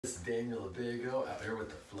This is Daniel the Big O out here with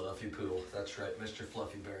the Fluffy Poodle. That's right, Mr.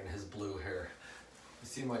 Fluffy Bear and his blue hair. You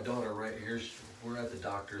see my daughter right here, we're at the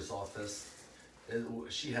doctor's office.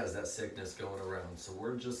 She has that sickness going around, so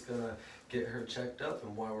we're just gonna get her checked up,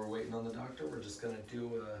 and while we're waiting on the doctor, we're just gonna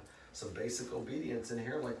do some basic obedience in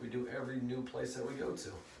here like we do every new place that we go to.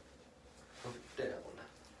 Up, down.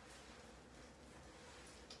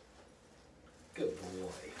 Good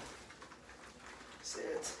boy.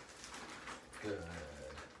 Sit. Good.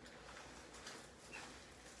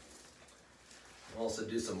 I'll also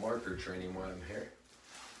do some marker training while I'm here.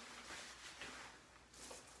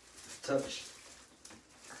 Touch.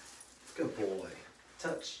 Good boy.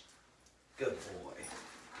 Touch. Good boy.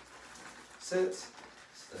 Sit.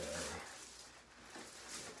 Stay.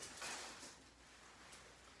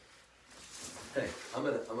 Hey, I'm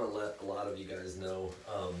gonna let a lot of you guys know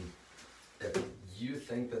if you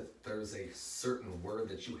think that there's a certain word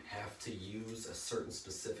that you have to use a certain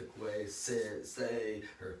specific way, sit, say,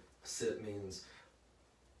 or sit means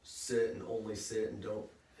sit and only sit and don't,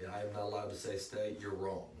 I'm not allowed to say stay, you're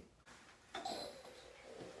wrong.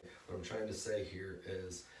 What I'm trying to say here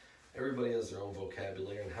is everybody has their own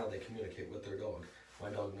vocabulary and how they communicate with their dog. My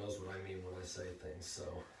dog knows what I mean when I say things, so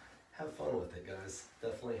have fun with it, guys.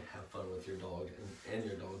 Definitely have fun with your dog and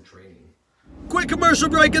your dog training. Quick commercial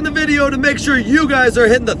break in the video to make sure you guys are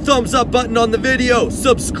hitting the thumbs up button on the video,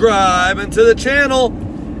 subscribing to the channel,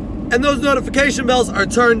 and those notification bells are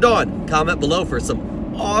turned on. Comment below for some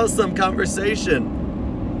awesome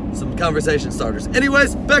conversation. Some conversation starters.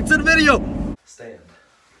 Anyways, back to the video. Stand.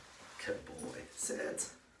 Good boy. Sit.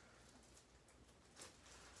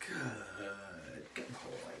 Good. Good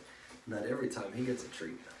boy. Not every time he gets a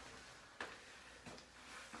treat.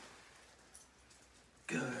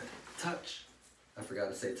 Good. Touch. I forgot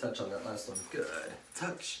to say touch on that last one. Good.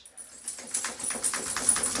 Touch.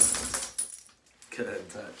 Good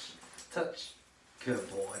touch. Touch. Good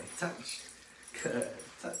boy. Touch. Good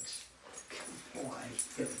touch. Good boy.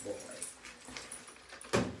 Good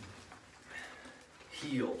boy.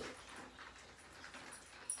 Heel.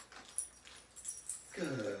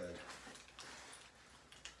 Good.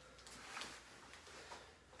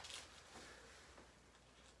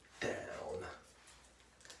 Down.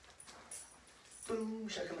 Boom.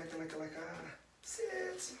 Shaka-laka-laka-laka.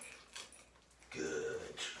 Sit. Good.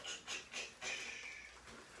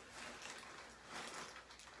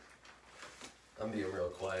 I'm being real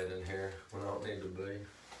quiet in here when I don't need to be.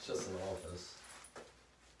 It's just an office.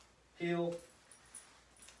 Heel.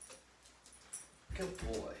 Good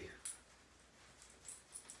boy.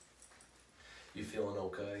 You feeling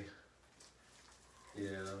okay?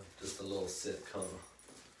 Yeah, just a little sit, huh?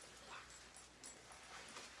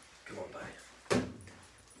 Come on, buddy.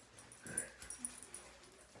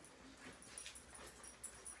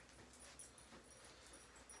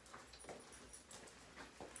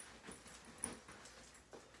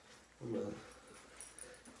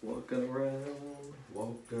 Walking around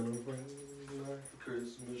like a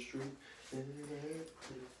Christmas tree.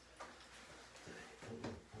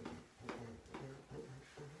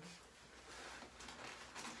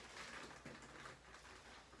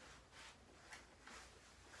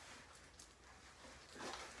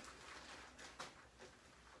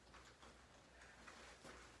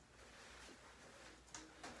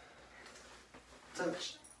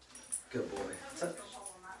 Touch. Good boy. Touch.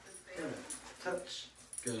 Good. Touch.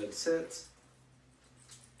 Good. Sit.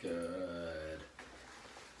 Good.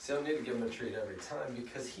 See, I don't need to give him a treat every time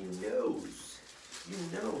because he knows. You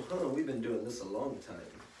know, huh? We've been doing this a long time.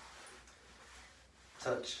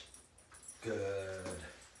 Touch. Good.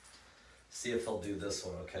 See if he'll do this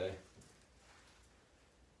one, okay?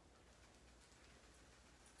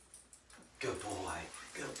 Good boy.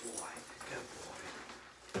 Good boy. Good boy.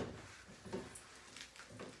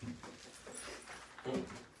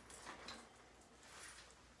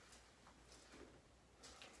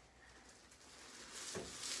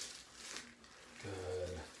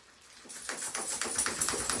 Good.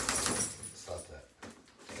 Stop that.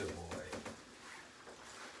 Good boy.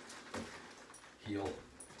 Heel.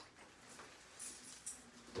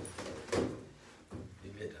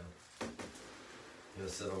 You get down. You gonna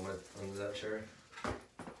sit on that chair?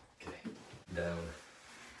 Okay. Down.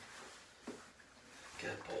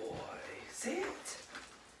 Good boy. Sit.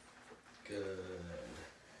 Good.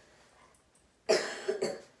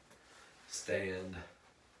 Stand.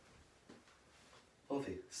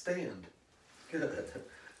 Fluffy, stand. Good.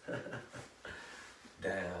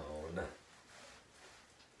 Down.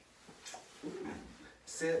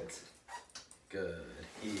 Sit. Good.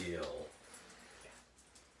 Heel.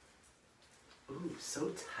 Ooh,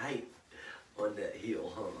 so tight on that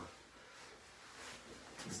heel, huh?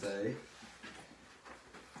 Stay.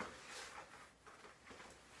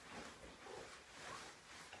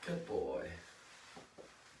 Good boy.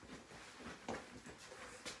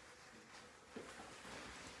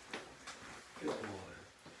 Good boy.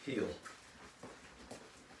 Heel.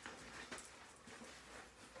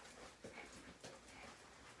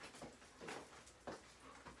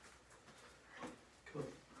 Come on.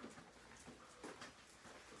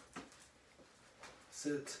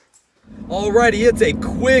 Sit. Alrighty, it's a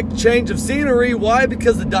quick change of scenery. Why?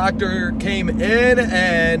 Because the doctor came in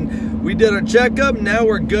and we did our checkup. Now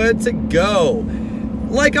we're good to go.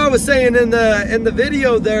 Like I was saying in the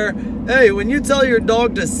video there, hey, when you tell your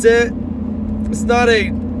dog to sit, it's not a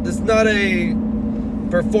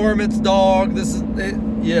performance dog. This is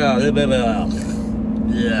yeah.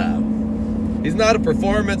 He's not a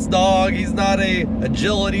performance dog. He's not a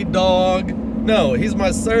agility dog. No, he's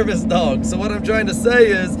my service dog. So what I'm trying to say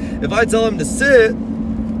is, if I tell him to sit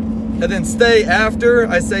and then stay after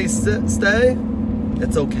I say stay,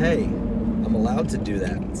 it's okay. I'm allowed to do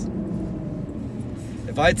that.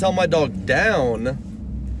 If I tell my dog down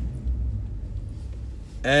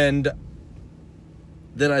and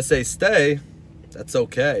then I say stay, that's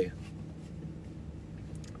okay.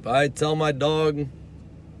 If I tell my dog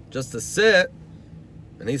just to sit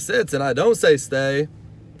and he sits and I don't say stay,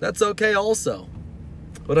 that's okay also.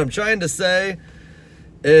 What I'm trying to say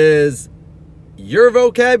is your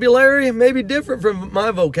vocabulary may be different from my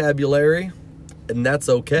vocabulary, and that's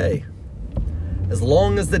okay. As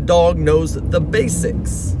long as the dog knows the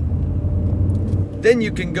basics. Then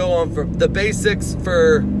you can go on for the basics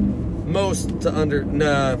for most to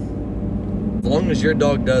as long as your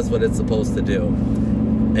dog does what it's supposed to do.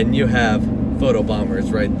 And you have photo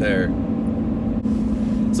bombers right there.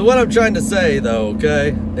 So what I'm trying to say though,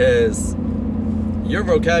 okay, is your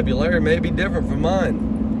vocabulary may be different from mine,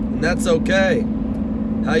 and that's okay.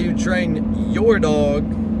 How you train your dog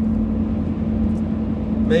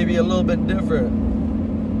may be a little bit different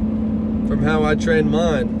from how I train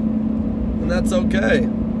mine, and that's okay.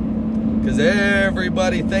 Because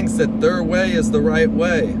everybody thinks that their way is the right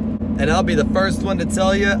way. And I'll be the first one to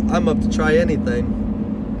tell you, I'm up to try anything.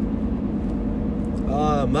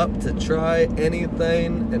 I'm up to try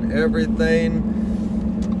anything and everything.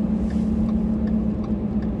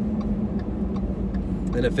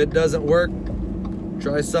 And if it doesn't work,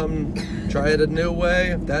 try something, try it a new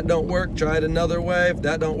way. If that don't work, try it another way. If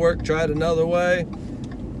that don't work, try it another way.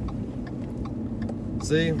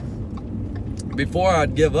 See, before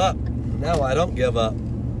I'd give up, now I don't give up.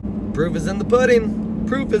 Proof is in the pudding.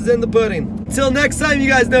 Proof is in the pudding. Until next time, you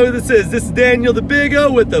guys know who this is. This is Daniel the Big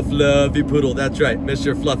O with the Fluffy Poodle. That's right,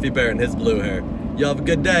 Mr. Fluffy Bear and his blue hair. Y'all have a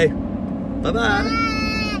good day.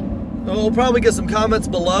 Bye-bye. We'll probably get some comments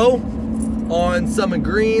below on some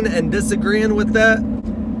agreeing and disagreeing with that.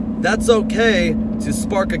 That's okay to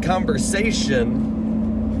spark a conversation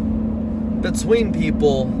between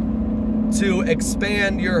people to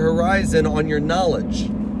expand your horizon on your knowledge.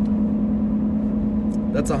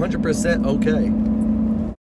 That's 100% okay.